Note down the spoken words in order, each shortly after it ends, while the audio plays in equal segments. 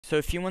So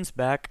a few months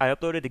back, I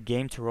uploaded a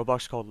game to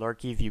Roblox called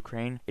Larkiv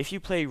Ukraine. If you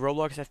play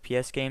Roblox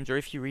FPS games or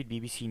if you read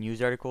BBC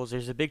News articles,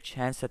 there's a big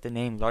chance that the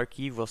name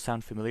Larkiv will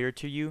sound familiar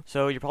to you.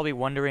 So you're probably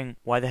wondering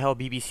why the hell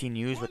BBC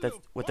News,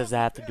 what does that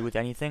have to do with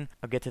anything?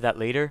 I'll get to that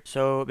later.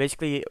 So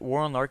basically, War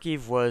on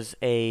Larkiv was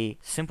a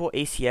simple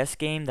ACS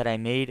game that I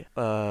made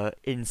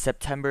in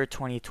September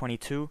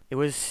 2022. It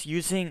was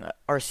using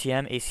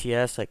RCM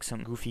ACS, like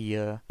some goofy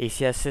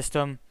ACS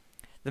system.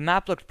 The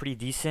map looked pretty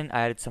decent.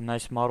 I added some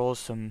nice models,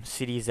 some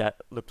cities that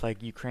looked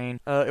like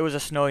Ukraine. It was a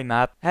snowy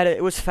map.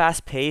 It was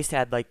fast paced,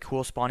 had like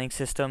cool spawning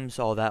systems,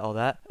 all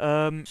that.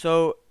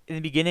 So in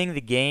the beginning,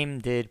 the game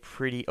did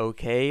pretty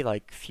okay,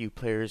 like few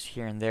players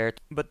here and there.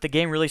 But the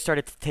game really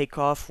started to take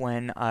off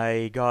when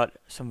I got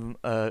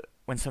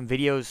when some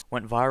videos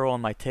went viral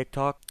on my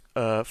TikTok.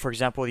 For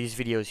example, these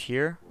videos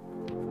here.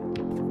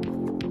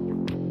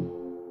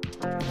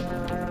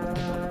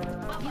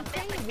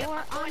 Ukraine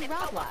war on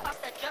Roblox.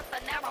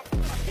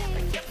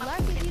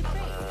 Larkiv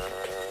Ukraine.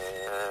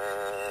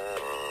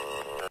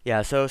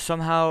 Yeah, so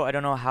somehow, I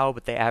don't know how,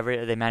 but they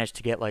managed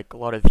to get like a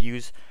lot of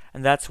views,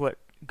 and that's what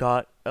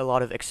got a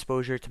lot of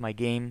exposure to my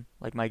game.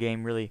 Like my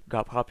game really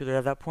got popular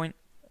at that point.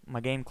 My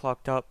game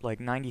clocked up like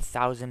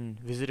 90,000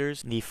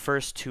 visitors in the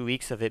first 2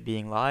 weeks of it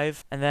being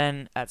live, and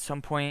then at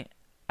some point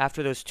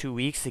after those 2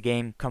 weeks, the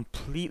game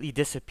completely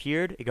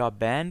disappeared. It got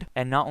banned,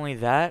 and not only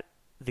that,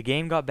 the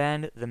game got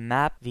banned, the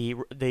map, the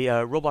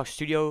Roblox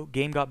Studio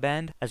game got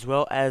banned, as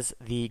well as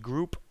the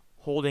group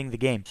holding the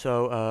game.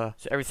 So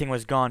everything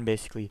was gone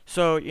basically.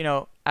 So, you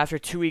know, after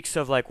 2 weeks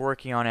of like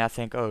working on it, I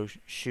think, oh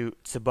shoot,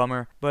 it's a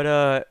bummer. But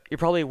you're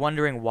probably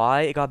wondering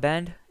why it got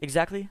banned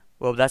exactly.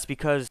 Well, that's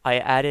because I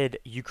added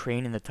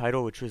Ukraine in the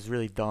title, which was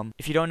really dumb.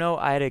 If you don't know,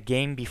 I had a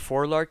game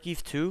before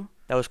Larkiv 2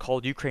 that was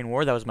called Ukraine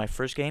War. That was my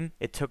first game.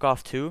 It took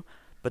off too.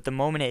 But the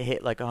moment it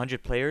hit like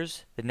 100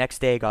 players, the next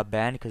day it got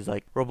banned because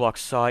like Roblox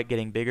saw it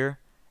getting bigger.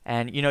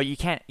 And you know, you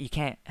can't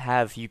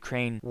have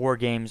Ukraine war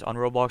games on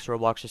Roblox.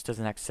 Roblox just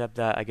doesn't accept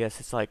that. I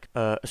guess it's like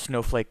a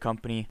snowflake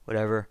company,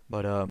 whatever.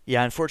 But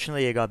yeah,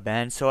 unfortunately it got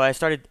banned. So I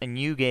started a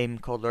new game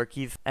called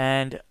Larkiv,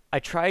 and I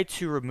tried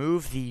to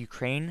remove the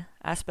Ukraine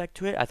aspect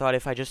to it. I thought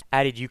if I just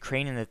added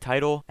Ukraine in the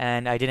title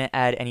and I didn't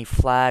add any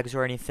flags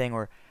or anything,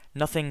 or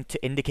nothing to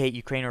indicate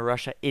Ukraine or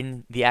Russia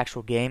in the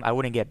actual game, I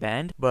wouldn't get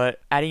banned. But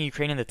adding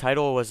Ukraine in the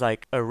title was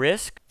like a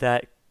risk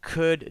that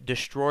could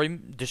destroy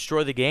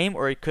the game,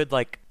 or it could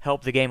like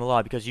help the game a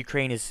lot, because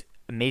Ukraine is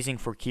amazing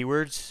for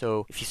keywords.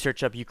 So if you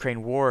search up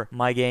Ukraine war,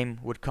 my game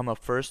would come up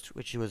first,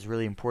 which was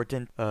really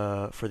important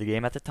for the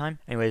game at the time.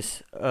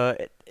 Anyways,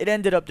 it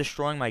ended up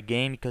destroying my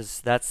game,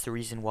 because that's the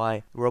reason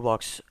why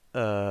Roblox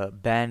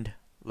banned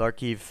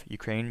Larkiv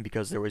Ukraine,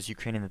 because there was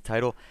Ukraine in the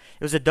title.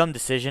 It was a dumb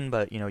decision,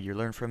 but you know, you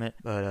learn from it.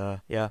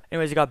 But yeah,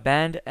 anyways, it got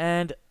banned,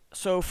 and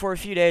so for a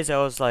few days I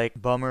was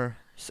like, bummer,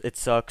 it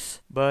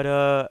sucks.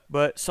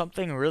 But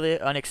something really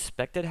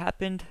unexpected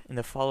happened in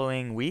the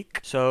following week.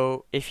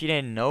 So if you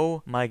didn't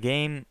know, my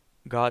game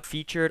got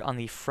featured on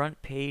the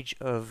front page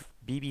of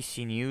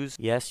BBC News.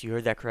 Yes, you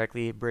heard that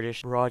correctly.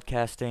 British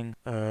Broadcasting.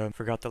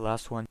 Forgot the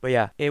last one. But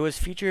yeah, it was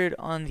featured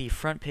on the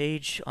front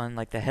page on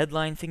like the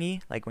headline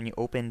thingy. Like when you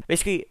open,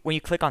 basically when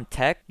you click on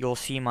tech, you would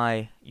see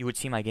my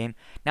game.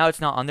 Now it's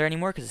not on there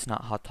anymore because it's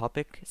not Hot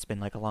Topic. It's been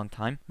like a long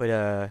time. But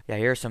yeah,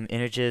 here are some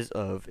images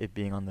of it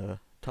being on the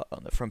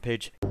front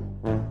page.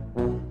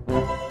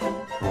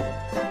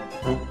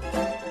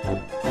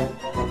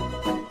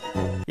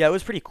 Yeah, it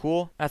was pretty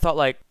cool. I thought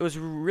like it was a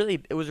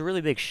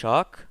really big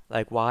shock.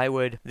 Like, why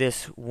would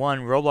this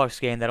one Roblox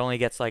game that only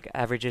gets like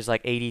averages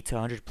like 80 to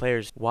 100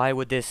 players, why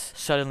would this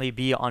suddenly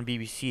be on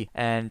BBC?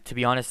 And to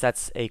be honest,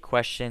 that's a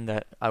question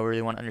that I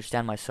really want to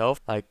understand myself.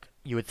 Like,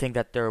 you would think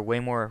that there are way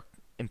more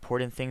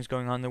important things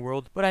going on in the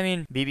world. But I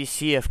mean,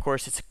 BBC, of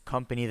course, it's a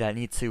company that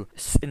needs to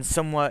in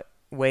somewhat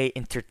way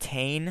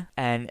entertain,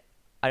 and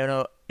I don't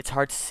know, it's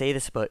hard to say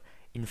this, but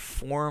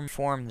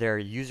inform their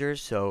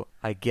users. So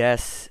I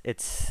guess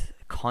it's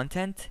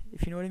content,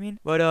 if you know what I mean.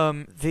 But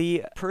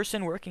the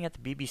person working at the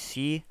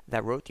BBC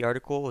that wrote the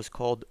article was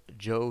called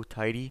Joe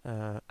Tidy.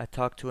 I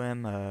talked to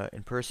him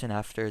in person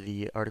after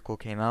the article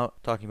came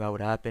out, talking about what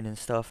happened and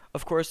stuff.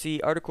 Of course,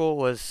 the article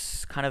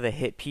was kind of a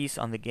hit piece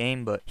on the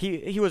game, but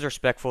he was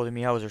respectful to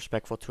me. I was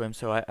respectful to him,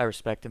 so I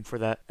respect him for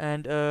that.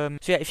 And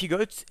so yeah, if you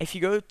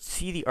go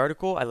see the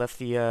article, I left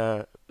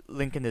the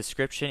link in the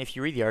description. If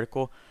you read the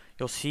article,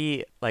 you'll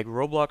see like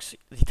Roblox.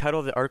 The title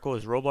of the article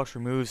is Roblox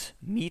removes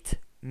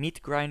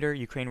Meat Grinder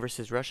Ukraine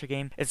versus Russia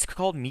game. It's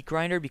called Meat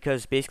Grinder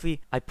because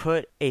basically I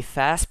put a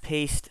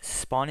fast-paced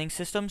spawning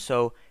system.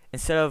 So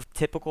instead of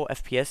typical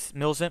FPS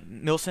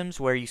milsims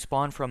where you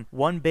spawn from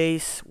one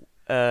base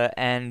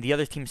and the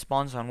other team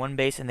spawns on one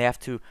base and they have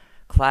to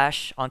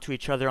clash onto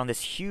each other on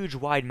this huge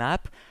wide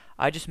map,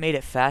 I just made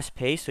it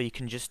fast-paced so you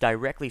can just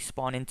directly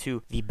spawn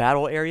into the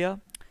battle area,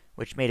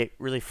 which made it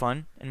really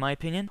fun, in my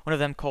opinion. One of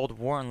them, called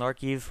War on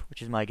Larkiv,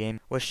 which is my game,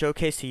 was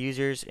showcased to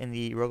users in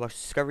the Roblox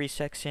Discovery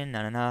section.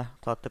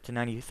 Clocked up to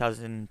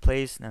 90,000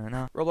 plays.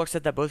 Roblox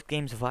said that both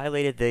games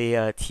violated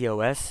the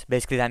TOS.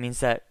 Basically, that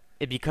means that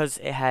because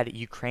it had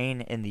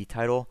Ukraine in the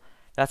title,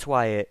 that's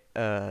why it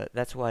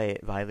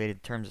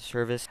violated terms of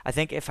service. I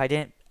think if I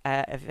didn't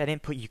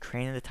put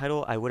Ukraine in the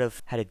title, I would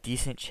have had a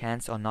decent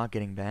chance on not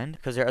getting banned,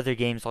 because there are other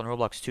games on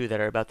Roblox too that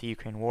are about the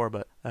Ukraine war.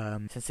 But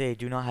since they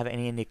do not have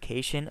any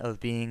indication of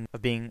being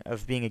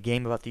a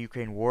game about the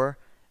Ukraine war,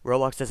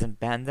 Roblox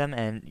doesn't ban them,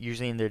 and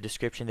usually in their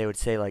description they would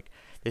say like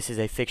this is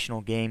a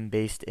fictional game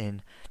based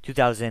in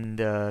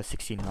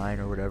 2069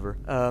 or whatever.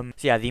 So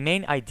yeah, the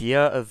main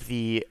idea of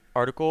the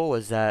article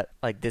was that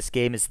like this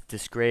game is a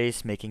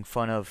disgrace, making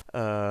fun of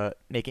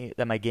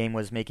my game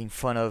was making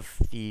fun of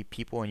the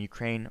people in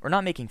Ukraine, or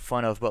not making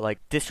fun of, but like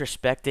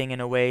disrespecting in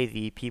a way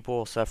the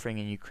people suffering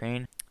in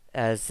Ukraine,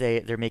 as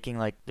they're making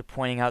like they're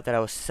pointing out that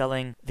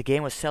the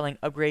game was selling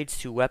upgrades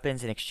to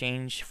weapons in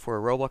exchange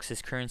for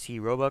Roblox's currency,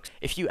 Robux.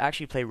 If you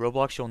actually play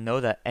Roblox, you'll know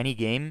that any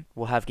game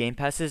will have game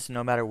passes.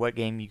 No matter what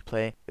game you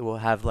play, it will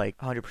have like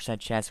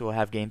 100% chance it will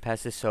have game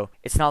passes. So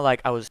it's not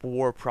like I was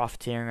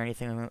profiteering or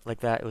anything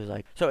like that. It was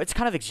like, so it's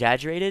kind of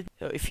exaggerated.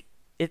 So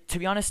to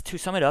be honest, to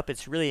sum it up,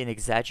 it's really an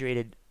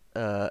exaggerated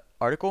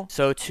article.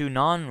 So to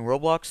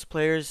non-Roblox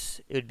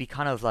players, it would be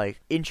kind of like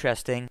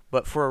interesting,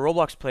 but for a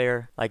Roblox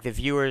player, like the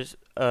viewers,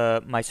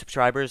 my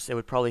subscribers, they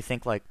would probably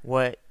think like,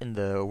 what in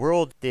the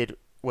world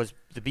was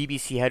the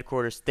BBC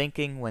headquarters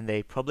thinking when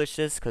they published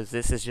this? Because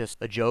this is just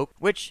a joke,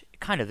 which it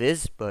kind of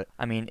is, but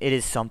I mean it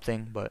is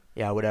something. But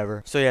yeah,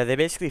 whatever. So yeah, they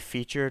basically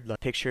featured like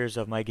pictures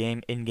of my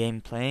game in-game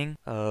playing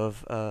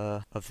of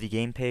the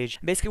game page.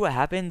 Basically, what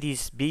happened?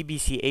 These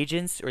BBC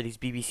agents or these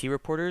BBC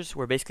reporters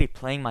were basically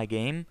playing my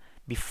game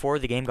before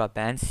the game got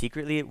banned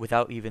secretly,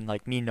 without even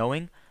like me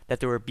knowing that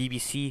there were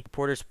BBC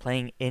reporters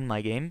playing in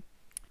my game.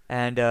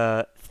 And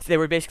they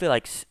were basically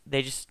like,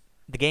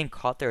 the game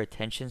caught their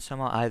attention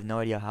somehow. I have no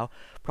idea how.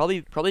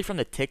 Probably from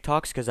the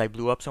TikToks, because I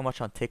blew up so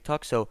much on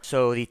TikTok. So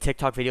the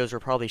TikTok videos were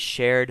probably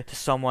shared to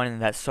someone,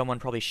 and that someone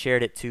probably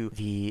shared it to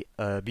the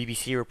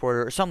BBC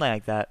reporter or something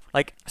like that.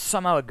 Like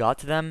somehow it got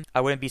to them.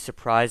 I wouldn't be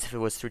surprised if it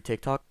was through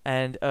TikTok.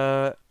 And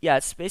yeah,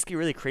 it's basically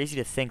really crazy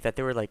to think that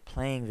they were like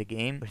playing the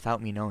game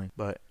without me knowing.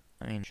 But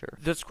I mean, sure.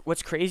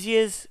 What's crazy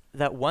is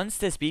that once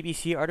this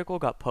BBC article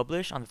got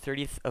published on the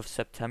 30th of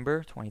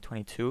September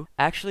 2022,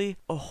 actually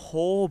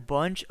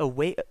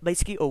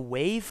basically a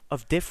wave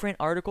of different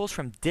articles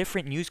from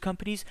different news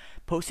companies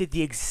posted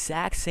the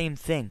exact same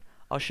thing.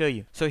 I'll show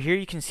you. So here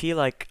you can see,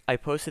 like, I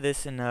posted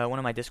this in one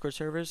of my Discord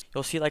servers.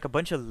 You'll see like a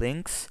bunch of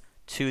links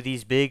to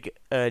these big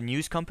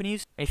news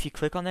companies. If you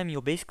click on them,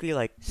 you'll basically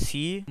like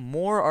see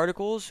more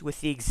articles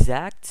with the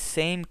exact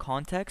same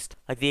context,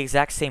 like the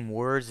exact same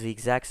words,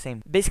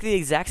 basically the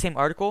exact same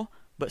article,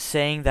 but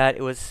saying that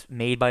it was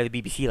made by the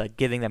BBC, like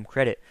giving them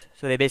credit.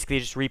 So they basically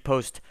just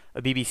repost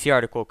a BBC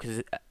article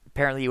because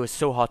apparently it was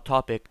so hot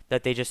topic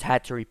that they just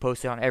had to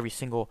repost it on every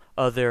single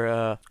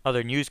other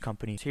news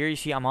company. So here you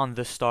see I'm on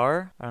The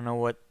Star. I don't know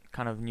what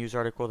kind of news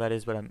article that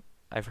is, but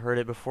I've heard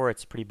it before.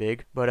 It's pretty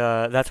big,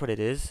 but that's what it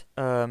is.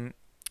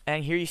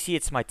 And here you see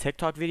it's my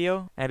TikTok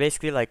video, and it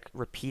basically like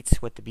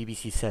repeats what the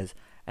BBC says.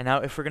 And now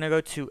if we're gonna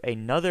go to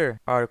another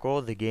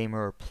article, The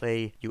Gamer or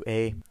Play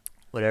UA,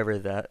 whatever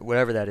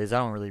that is, I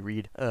don't really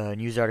read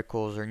news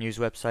articles or news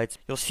websites.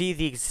 You'll see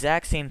the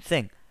exact same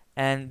thing.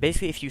 And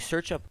basically, if you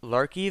search up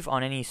Larkiv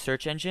on any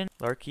search engine,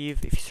 if you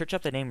search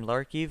up the name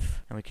Larkiv,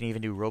 and we can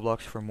even do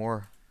Roblox for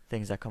more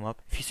things that come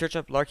up. If you search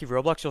up Larkiv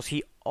Roblox, you'll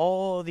see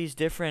all these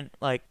different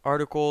like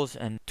articles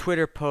and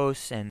Twitter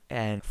posts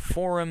and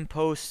forum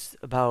posts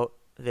about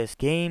this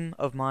game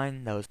of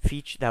mine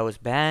that was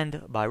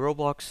banned by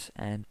Roblox,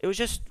 and it was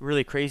just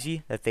really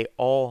crazy that they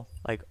all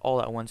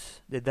at once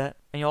did that.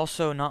 And you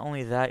also, not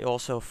only that, you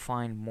also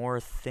find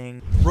more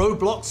things.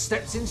 Roblox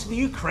steps into the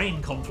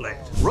Ukraine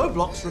conflict.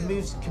 Roblox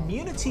removes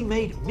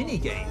community-made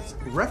mini-games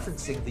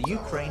referencing the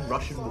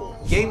Ukraine-Russian war.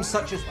 Games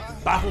such as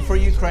Battle for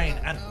Ukraine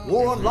and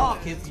War on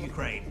Larkiv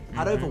Ukraine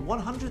had over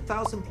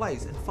 100,000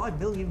 plays and 5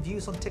 million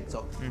views on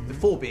TikTok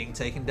before being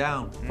taken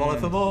down. Follow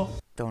for more.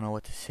 Don't know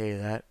what to say to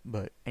that,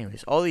 but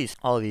anyways, all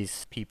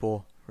these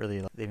people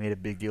really, they made a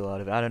big deal out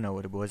of it. I don't know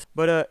what it was,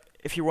 but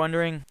if you're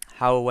wondering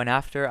how it went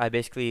after, I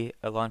basically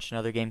launched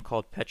another game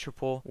called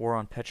Petropol, War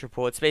on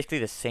Petropol. It's basically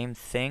the same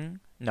thing.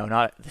 No,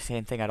 not the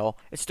same thing at all.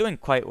 It's doing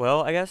quite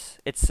well, I guess.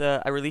 It's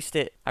I released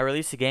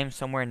the game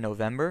somewhere in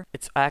November.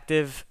 It's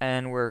active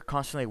and we're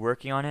constantly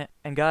working on it.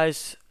 And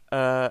guys,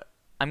 I'm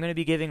gonna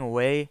be giving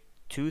away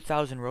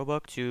 2,000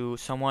 Robux to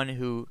someone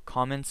who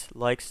comments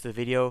on the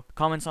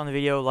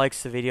video,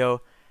 likes the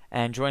video,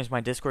 and joins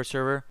my Discord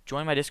server.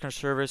 Join my Discord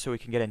server so we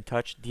can get in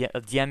touch.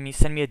 DM me,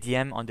 send me a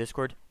DM on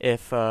Discord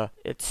if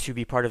it's to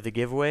be part of the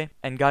giveaway.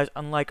 And guys,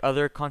 unlike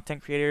other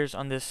content creators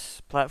on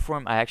this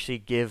platform, I actually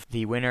give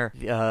the winner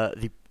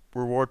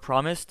reward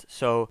promised.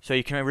 So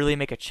you can really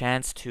make a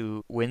chance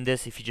to win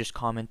this if you just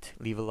comment,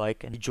 leave a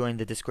like, and join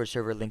the Discord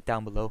server link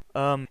down below.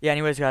 Yeah,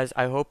 anyways guys,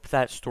 I hope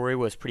that story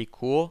was pretty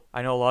cool.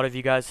 I know a lot of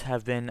you guys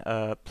have been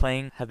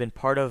have been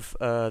part of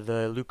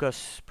the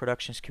Lucas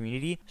Productions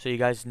community, so you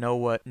guys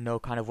know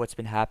kind of what's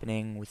been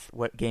happening with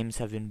what games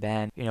have been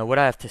banned, you know, what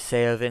I have to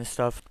say of it and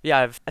stuff.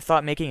 Yeah, I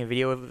thought making a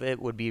video of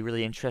it would be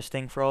really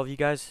interesting for all of you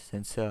guys,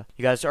 since you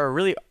guys are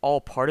really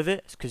all part of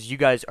it, because you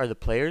guys are the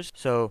players.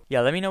 So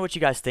yeah, let me know what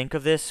you guys think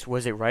of this.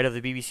 Was it right of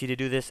the BBC to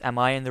do this? Am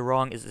I in the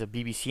wrong? Is the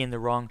BBC in the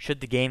wrong?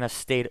 Should the game have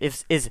stayed?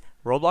 Is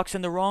Roblox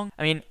in the wrong?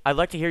 I mean, I'd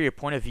like to hear your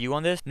point of view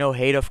on this. No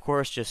hate, of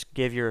course. Just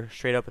give your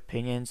straight up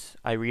opinions.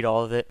 I read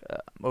all of it.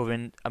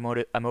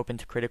 I'm open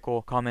to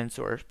critical comments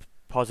or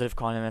positive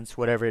comments,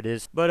 whatever it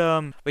is. But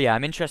yeah,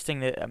 I'm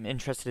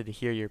interested to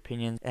hear your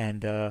opinions.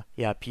 And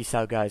yeah, peace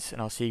out, guys,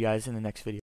 and I'll see you guys in the next video.